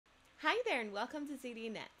Hi there and welcome to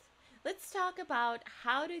ZDNet. Let's talk about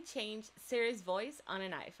how to change Siri's voice on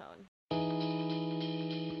an iPhone.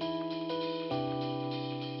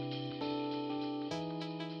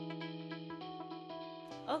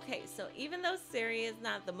 Okay, so even though Siri is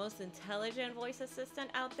not the most intelligent voice assistant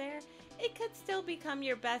out there, it could still become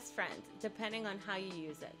your best friend depending on how you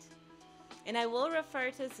use it. And I will refer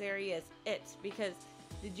to Siri as it because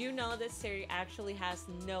did you know that Siri actually has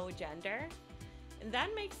no gender? And that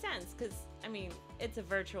makes sense because, it's a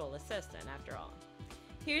virtual assistant after all.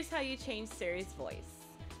 Here's how you change Siri's voice.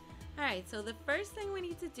 Alright, so the first thing we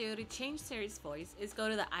need to do to change Siri's voice is go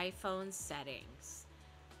to the iPhone settings.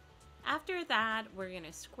 After that, we're going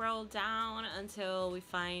to scroll down until we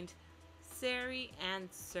find Siri and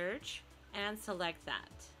search and select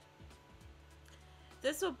that.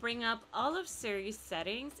 This will bring up all of Siri's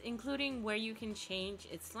settings, including where you can change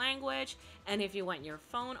its language and if you want your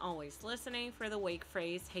phone always listening for the wake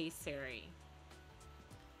phrase, "Hey Siri."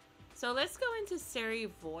 So let's go into Siri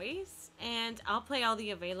voice and I'll play all the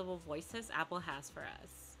available voices Apple has for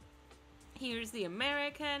us. Here's the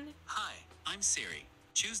American. Hi, I'm Siri.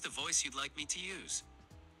 Choose the voice you'd like me to use.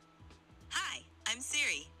 Hi, I'm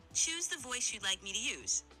Siri. Choose the voice you'd like me to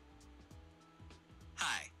use.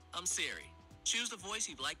 Hi, I'm Siri. Choose the voice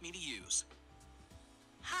you'd like me to use.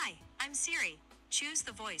 Hi, I'm Siri. Choose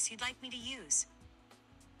the voice you'd like me to use.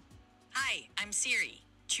 Hi, I'm Siri.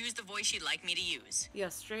 Choose the voice you'd like me to use. The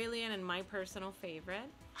Australian and my personal favorite.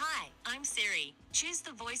 Hi, I'm Siri. Choose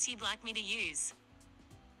the voice you'd like me to use.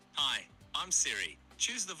 Hi, I'm Siri.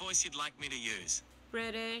 Choose the voice you'd like me to use.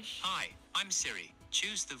 British. Hi, I'm Siri.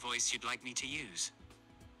 Choose the voice you'd like me to use.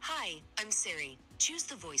 Hi, I'm Siri. Choose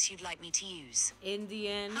the voice you'd like me to use.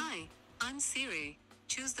 Indian. Hi, I'm Siri.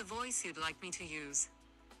 Choose the voice you'd like me to use.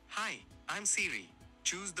 Hi, I'm Siri.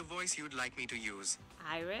 Choose the voice you'd like me to use.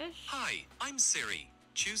 Irish. Hi, I'm Siri.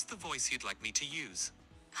 Choose the voice you'd like me to use.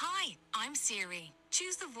 Hi, I'm Siri.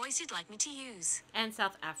 Choose the voice you'd like me to use. And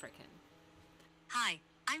South African. Hi,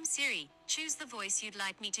 I'm Siri. Choose the voice you'd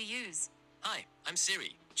like me to use. Hi, I'm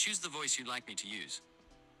Siri. Choose the voice you'd like me to use.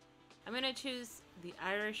 I'm going to choose the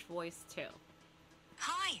Irish voice too.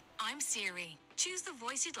 Hi, I'm Siri. Choose the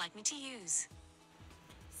voice you'd like me to use.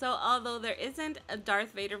 So although there isn't a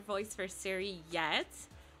Darth Vader voice for Siri yet,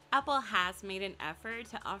 Apple has made an effort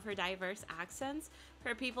to offer diverse accents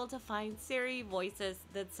for people to find Siri voices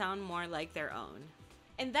that sound more like their own.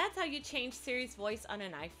 And that's how you change Siri's voice on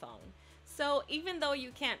an iPhone. So even though you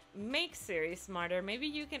can't make Siri smarter, maybe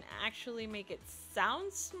you can actually make it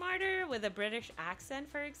sound smarter with a British accent,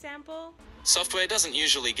 for example. Software doesn't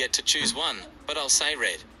usually get to choose one, but I'll say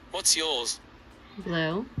red. What's yours?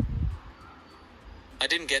 Blue. I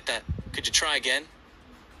didn't get that. Could you try again?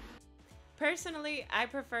 Personally, I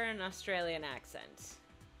prefer an Australian accent.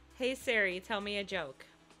 Hey Siri, tell me a joke.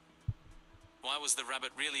 Why was the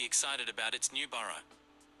rabbit really excited about its new burrow?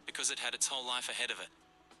 Because it had its whole life ahead of it.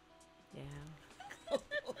 Yeah.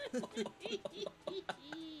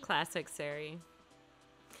 Classic Siri.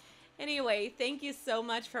 Anyway, thank you so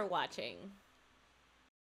much for watching.